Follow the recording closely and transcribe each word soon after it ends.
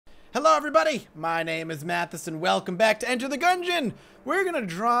Hello everybody, my name is Mathis and welcome back to Enter the Gungeon. We're gonna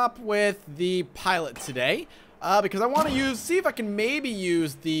drop with the pilot today, because I want to see if I can maybe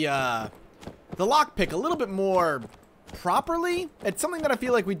use the lockpick a little bit more properly. It's something that I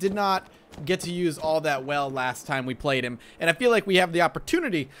feel like we did not get to use all that well last time we played him, and I feel like we have the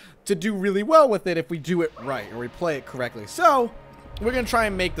opportunity to do really well with it if we do it right, or we play it correctly. So, we're gonna try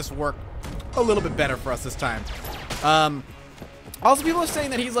and make this work a little bit better for us this time. Also, people are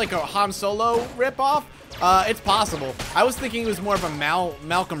saying that he's like a Han Solo ripoff. It's possible. I was thinking he was more of a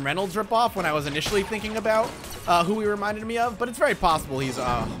Malcolm Reynolds ripoff when I was initially thinking about who he reminded me of, but it's very possible he's a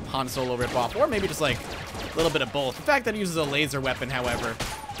Han Solo ripoff, or maybe just like a little bit of both. The fact that he uses a laser weapon, however,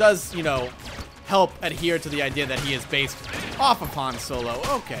 does, you know, help adhere to the idea that he is based off of Han Solo.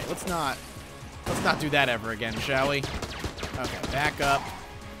 Okay, let's not do that ever again, shall we? Okay, back up.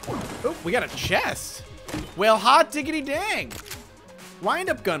 Oh, we got a chest. Well, hot diggity dang.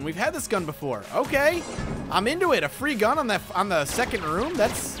 Wind-up gun. We've had this gun before. Okay, I'm into it. A free gun on the second room.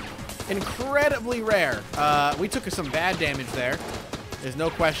 That's incredibly rare. We took some bad damage there. There's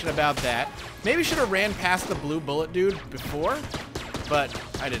no question about that. Maybe should have ran past the blue bullet dude before, but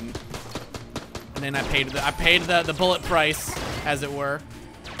I didn't. And then I paid the bullet price, as it were.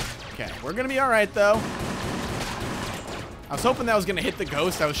 Okay, we're gonna be all right though. I was hoping that was gonna hit the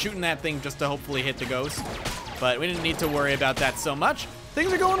ghost. I was shooting that thing just to hopefully hit the ghost, but we didn't need to worry about that so much.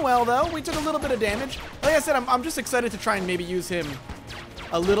 Things are going well, though. We took a little bit of damage. Like I said, I'm just excited to try and maybe use him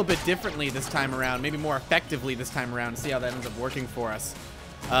a little bit differently this time around, maybe more effectively this time around, to see how that ends up working for us.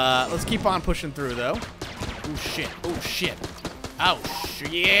 Let's keep on pushing through, though. Oh, shit. Oh, shit. Oh,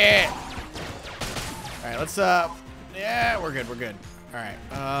 shit. All right, let's, yeah, we're good, we're good. All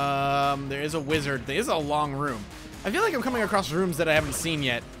right, there is a wizard. There is a long room. I feel like I'm coming across rooms that I haven't seen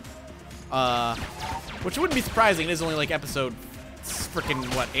yet. Which wouldn't be surprising. It is only like episode freaking,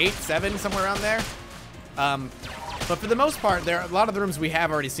 what, 8, 7, somewhere around there. But for the most part, there are a lot of the rooms we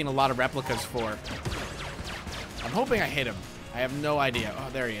have already seen a lot of replicas for. I'm hoping I hit him. I have no idea. Oh,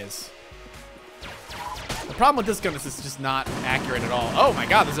 there he is. The problem with this gun is it's just not accurate at all. Oh my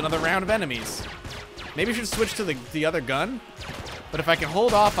god, there's another round of enemies. Maybe I should switch to the other gun. But if I can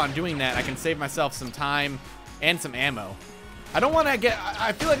hold off on doing that, I can save myself some time and some ammo. I don't want to get,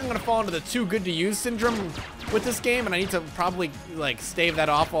 I feel like I'm going to fall into the too good to use syndrome with this game, and I need to probably, like, stave that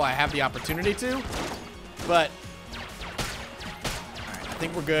off while I have the opportunity to. But, alright, I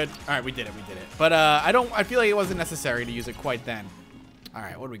think we're good. Alright, we did it. But, I feel like it wasn't necessary to use it quite then.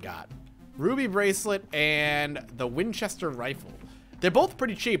 Alright, what do we got? Ruby bracelet and the Winchester rifle. They're both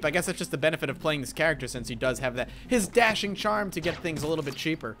pretty cheap. I guess that's just the benefit of playing this character, since he does have his dashing charm to get things a little bit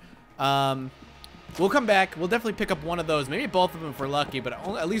cheaper. We'll come back. We'll definitely pick up one of those. Maybe both of them if we're lucky, but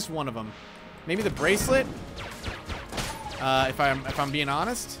at least one of them. Maybe the bracelet. If I'm being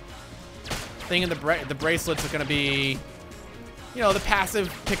honest, thinking the bracelets are gonna be, you know, the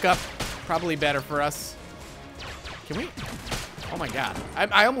passive pickup, probably better for us. Can we? Oh my god!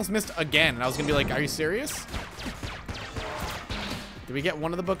 I almost missed again, and I was gonna be like, "Are you serious?" Did we get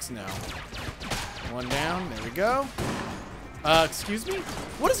one of the books? No. One down. There we go. Excuse me?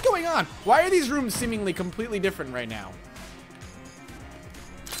 What is going on? Why are these rooms seemingly completely different right now?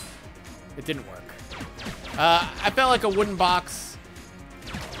 It didn't work. I felt like a wooden box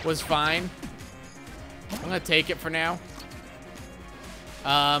was fine. I'm gonna take it for now.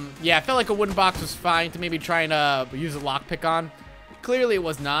 Yeah, I felt like a wooden box was fine to maybe try and use a lockpick on. Clearly it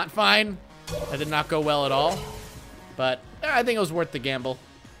was not fine. That did not go well at all. But I think it was worth the gamble.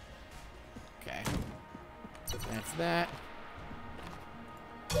 Okay. That's that.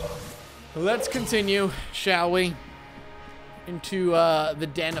 Let's continue, shall we? Into the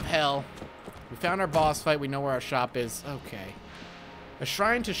den of hell. We found our boss fight. We know where our shop is. Okay. A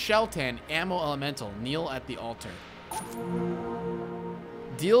shrine to Sheltan, ammo elemental. Kneel at the altar.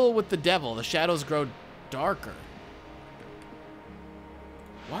 Deal with the devil. The shadows grow darker.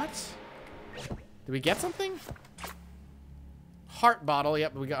 What? Did we get something? Heart bottle.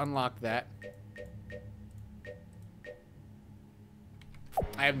 Yep, we got unlocked that.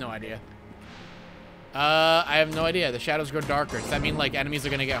 I have no idea. I have no idea. The shadows grow darker. Does that mean, like, enemies are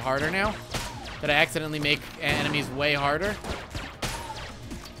gonna get harder now? Did I accidentally make enemies way harder?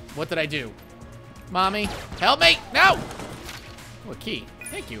 What did I do? Mommy, help me! No! Oh, a key.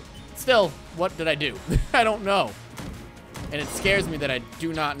 Thank you. Still, what did I do? I don't know. And it scares me that I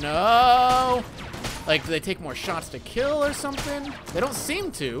do not know. Like, do they take more shots to kill or something? They don't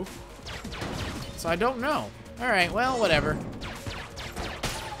seem to. So I don't know. Alright, well, whatever.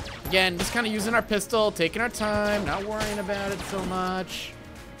 Again, just kind of using our pistol, taking our time, not worrying about it so much.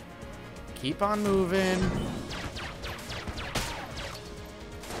 Keep on moving.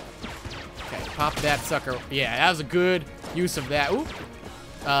 Okay, pop that sucker. Yeah, that was a good use of that. Ooh.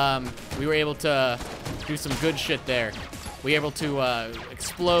 We were able to do some good shit there. We were able to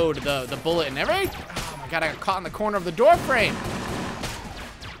explode the bullet and everything. Oh my god, I got caught in the corner of the door frame.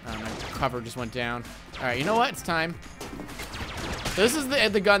 My cover just went down. All right, you know what? It's time. This is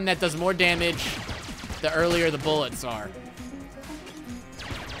the gun that does more damage the earlier the bullets are.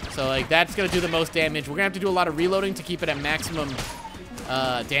 So, like, that's going to do the most damage. We're going to have to do a lot of reloading to keep it at maximum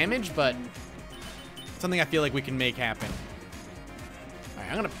damage, but something I feel like we can make happen. All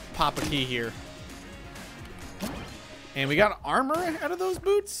right, I'm going to pop a key here. And we got armor out of those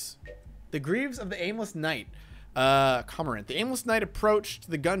boots? The Greaves of the Aimless Knight. Cormorant. The Aimless Knight approached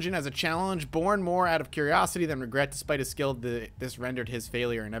the Gungeon as a challenge, born more out of curiosity than regret. Despite his skill, this rendered his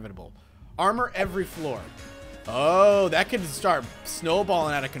failure inevitable. Armor every floor. Oh, that could start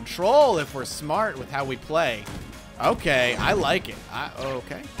snowballing out of control if we're smart with how we play. Okay, I like it.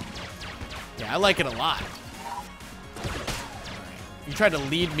 Okay. Yeah, I like it a lot. You tried to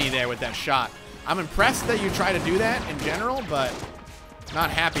lead me there with that shot. I'm impressed that you try to do that in general, but not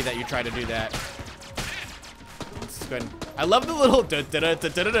happy that you try to do that. It's good. I love the little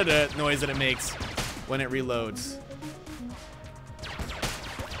noise that it makes when it reloads.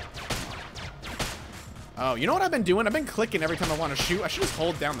 Oh, you know what I've been doing? I've been clicking every time I want to shoot. I should just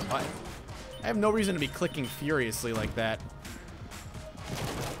hold down the button. I have no reason to be clicking furiously like that.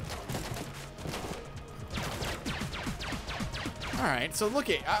 Alright, so look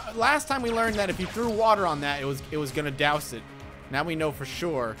at last time we learned that if you threw water on that, it was gonna douse it. Now we know for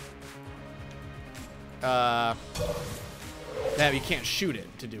sure that you can't shoot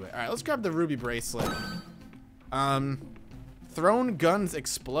it to do it. Alright, let's grab the ruby bracelet. Thrown guns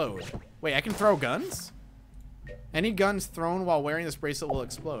explode. Wait, I can throw guns? Any guns thrown while wearing this bracelet will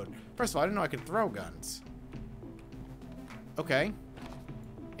explode. First of all, I didn't know I could throw guns. Okay.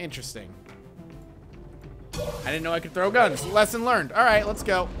 Interesting. I didn't know I could throw guns. Lesson learned. All right, let's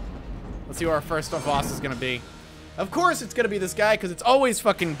go. Let's see who our first boss is going to be. Of course it's going to be this guy, because it's always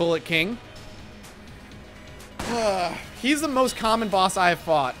fucking Bullet King. He's the most common boss I have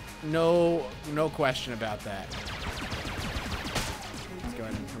fought. No question about that. Let's go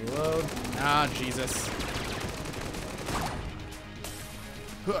ahead and reload. Ah, Jesus.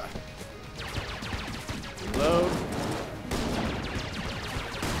 Reload.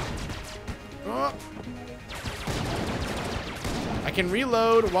 Oh. I can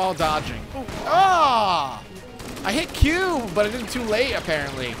reload while dodging. Ah! Oh! I hit Q, but I did it too late,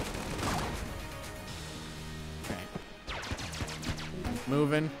 apparently. Okay.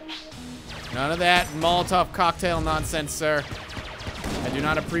 Moving. None of that Molotov cocktail nonsense, sir. I do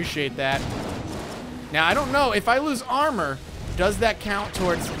not appreciate that. Now, I don't know. If I lose armor, does that count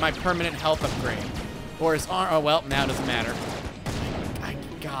towards my permanent health upgrade? Or is armor... Oh, well, now it doesn't matter.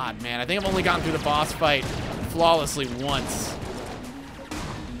 God, man. I think I've only gotten through the boss fight flawlessly once.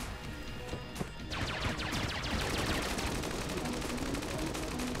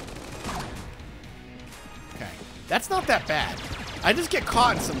 Okay. That's not that bad. I just get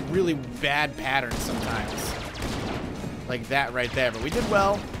caught in some really bad patterns sometimes. Like that right there. But we did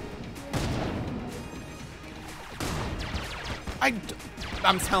well.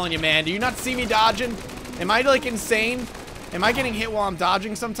 I'm telling you, man. Do you not see me dodging? Am I, like, insane? Am I getting hit while I'm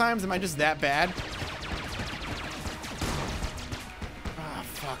dodging sometimes? Am I just that bad? Ah,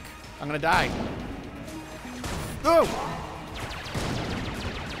 fuck. I'm gonna die. Oh!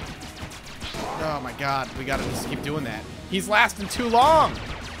 Oh my god. We gotta just keep doing that. He's lasting too long!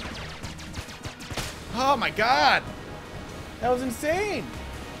 Oh my god! That was insane!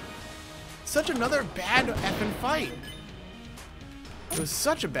 Such another bad effing fight. It was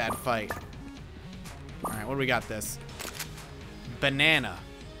such a bad fight. Alright, what do we got this? Banana.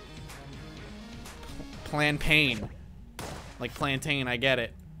 Plantain. Like plantain, I get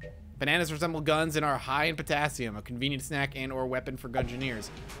it. Bananas resemble guns and are high in potassium, a convenient snack and or weapon for Gungeoneers.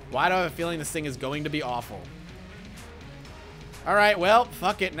 Why do I have a feeling this thing is going to be awful? Alright, well,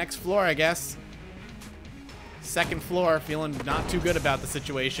 fuck it. Next floor, I guess. Second floor, feeling not too good about the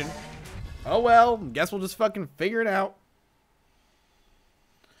situation. Oh well, guess we'll just fucking figure it out.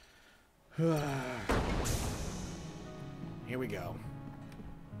 Here we go.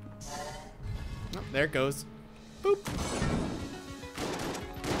 Oh, there it goes. Boop.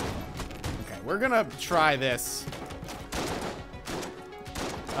 Okay, we're gonna try this.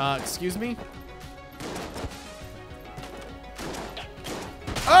 Excuse me?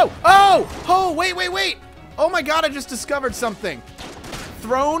 Oh! Oh! Oh, wait, wait, wait! Oh my god, I just discovered something.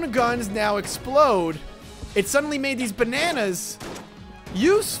 Thrown guns now explode. It suddenly made these bananas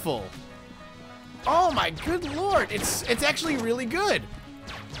useful. Oh my good lord, it's actually really good.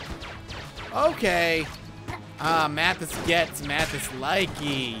 Okay. Mathis gets Mathis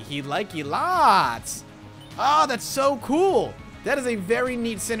likey. He likey lots. Oh, that's so cool. That is a very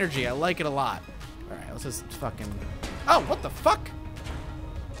neat synergy. I like it a lot. All right, let's just fucking... Oh, what the fuck?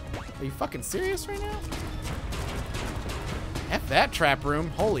 Are you fucking serious right now? F that trap room.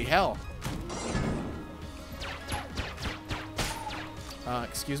 Holy hell.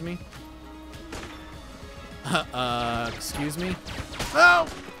 Excuse me? Excuse me? No!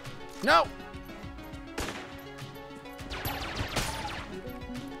 No!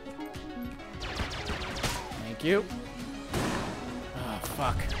 Thank you. Oh,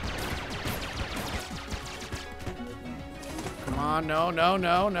 fuck. Come on, no, no,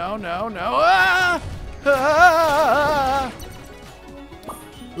 no, no, no, no. Ah! Ah!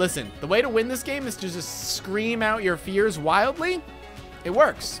 Listen, the way to win this game is to just scream out your fears wildly. It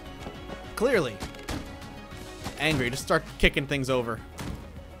works. Clearly. Angry, just start kicking things over.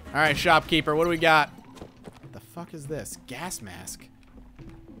 All right, shopkeeper, what do we got? What the fuck is this? Gas mask.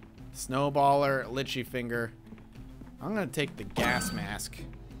 Snowballer, Litchy Finger. I'm gonna take the gas mask.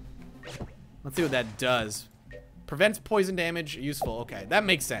 Let's see what that does. Prevents poison damage, useful. Okay, that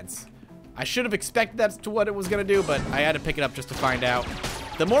makes sense. I should have expected that's to what it was gonna do, but I had to pick it up just to find out.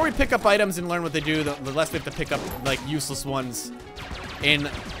 The more we pick up items and learn what they do, the less we have to pick up like useless ones in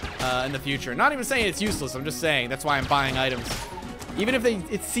the future. Not even saying it's useless, I'm just saying that's why I'm buying items. Even if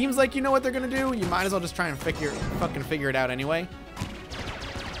it seems like you know what they're gonna do, you might as well just try and fucking figure it out anyway.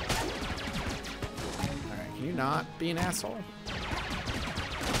 Alright, can you not be an asshole?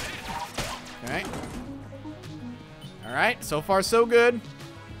 Alright. Alright, so far so good.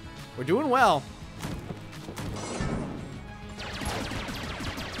 We're doing well.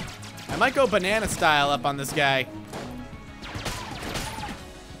 I might go banana style up on this guy.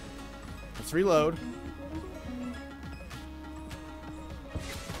 Let's reload.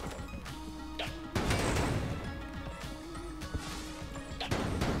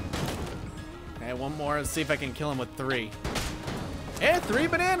 Okay, one more. Let's see if I can kill him with 3. Yeah, 3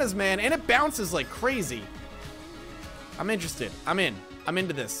 bananas, man. And it bounces like crazy. I'm interested. I'm in. I'm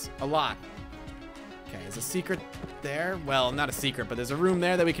into this a lot. Okay, there's a secret there. Well, not a secret, but there's a room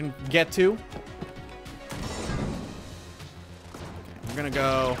there that we can get to. Okay, we're gonna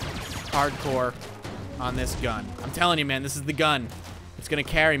go hardcore on this gun. I'm telling you, man, this is the gun. It's gonna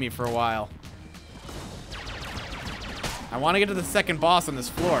carry me for a while. I want to get to the second boss on this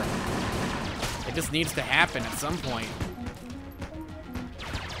floor. It just needs to happen at some point.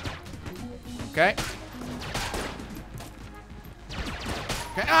 Okay.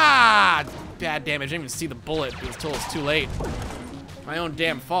 Okay. Ah! Bad damage. I didn't even see the bullet until it's too late. My own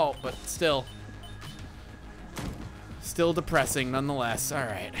damn fault, but still. Still depressing nonetheless.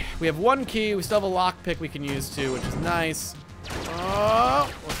 Alright. We have 1 key. We still have a lockpick we can use too, which is nice. Oh!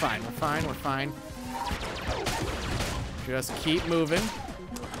 We're fine. We're fine. We're fine. Just keep moving.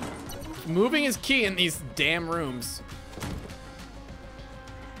 Moving is key in these damn rooms.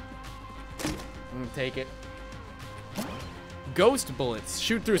 I'm gonna take it. Ghost bullets.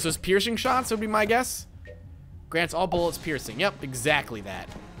 Shoot through. So it's piercing shots would be my guess. Grants all bullets piercing. Yep, exactly that.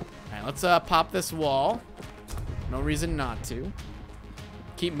 Alright, let's pop this wall. No reason not to.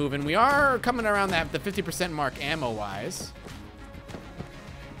 Keep moving. We are coming around the 50% mark ammo-wise.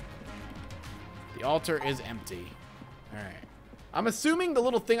 The altar is empty. Alright. I'm assuming the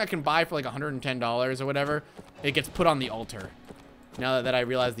little thing I can buy for like $110 or whatever, it gets put on the altar. Now that I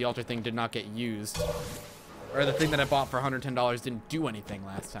realize the altar thing did not get used. Or the thing that I bought for $110 didn't do anything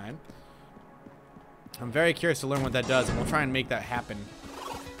last time. I'm very curious to learn what that does, and we'll try and make that happen.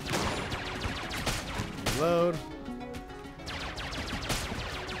 Reload.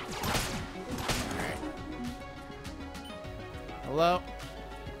 Alright. Hello?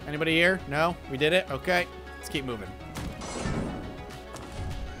 Anybody here? No? We did it? Okay. Let's keep moving.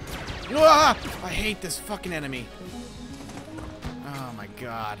 Ah! I hate this fucking enemy. Oh my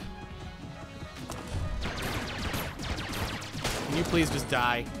god. Can you please just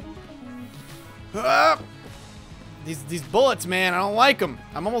die? Ah! These bullets, man, I don't like them.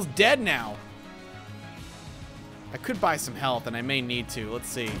 I'm almost dead now. I could buy some health, and I may need to. Let's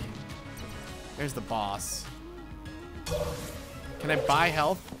see. There's the boss. Can I buy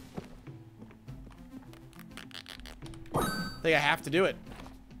health? I think I have to do it.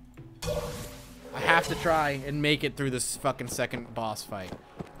 I have to try and make it through this fucking second boss fight.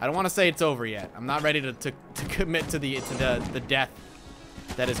 I don't want to say it's over yet. I'm not ready to commit to the death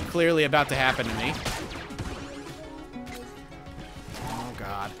that is clearly about to happen to me. Oh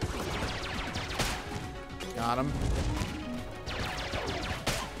god. Got him.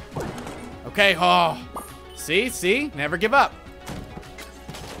 Okay. Oh, see, never give up.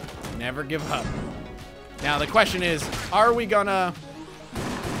 Never give up. Now, the question is, are we gonna...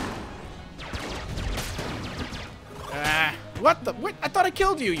 What the... What? I thought I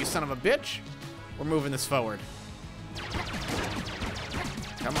killed you, you son of a bitch. We're moving this forward.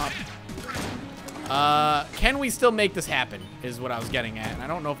 Come up. Can we still make this happen, is what I was getting at. And I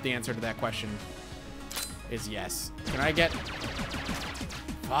don't know if the answer to that question is yes. Can I get...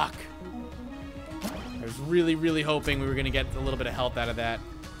 Fuck. I was really, really hoping we were going to get a little bit of health out of that.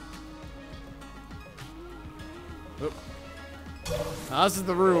 Oop. Now, this is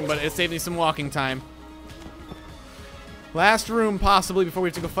the room, but it saved me some walking time. Last room, possibly, before we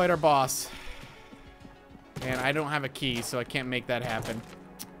have to go fight our boss. And I don't have a key, so I can't make that happen.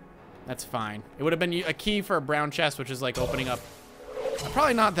 That's fine. It would have been a key for a brown chest, which is like opening up.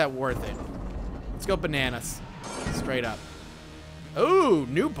 Probably not that worth it. Let's go bananas. Straight up. Ooh,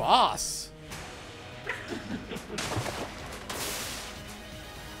 new boss.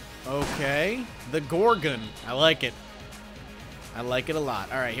 Okay. The Gorgon. I like it. I like it a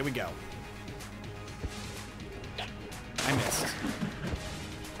lot. All right, here we go. I missed.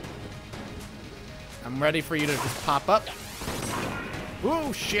 I'm ready for you to just pop up.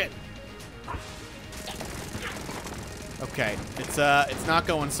 Ooh, shit. Okay, it's not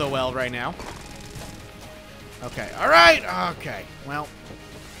going so well right now. Okay, all right. Okay, well,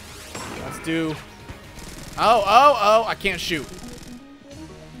 let's do. Oh! I can't shoot.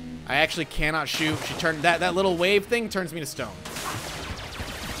 I actually cannot shoot. She turned that little wave thing turns me to stone.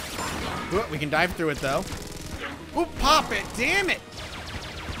 Ooh, we can dive through it though. Ooh, pop it! Damn it!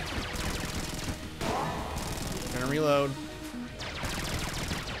 Gonna reload.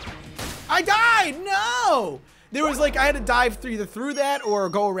 I died! No! There was like, I had to dive either through that or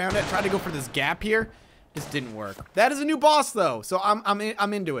go around it. Try to go for this gap here. Just didn't work. That is a new boss though, so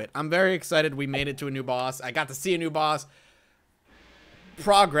I'm into it. I'm very excited we made it to a new boss. I got to see a new boss.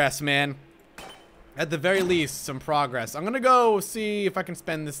 Progress, man. At the very least, some progress. I'm gonna go see if I can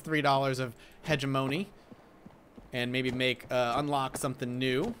spend this $3 of hegemony and maybe make unlock something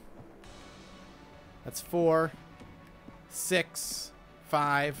new. That's 4, 6,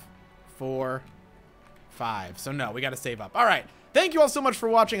 5, 4, 5. So no, we gotta save up. All right. Thank you all so much for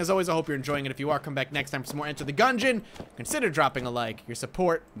watching. As always, I hope you're enjoying it. If you are, come back next time for some more Enter the Gungeon. Consider dropping a like. Your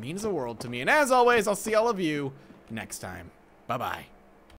support means the world to me. And as always, I'll see all of you next time. Bye-bye.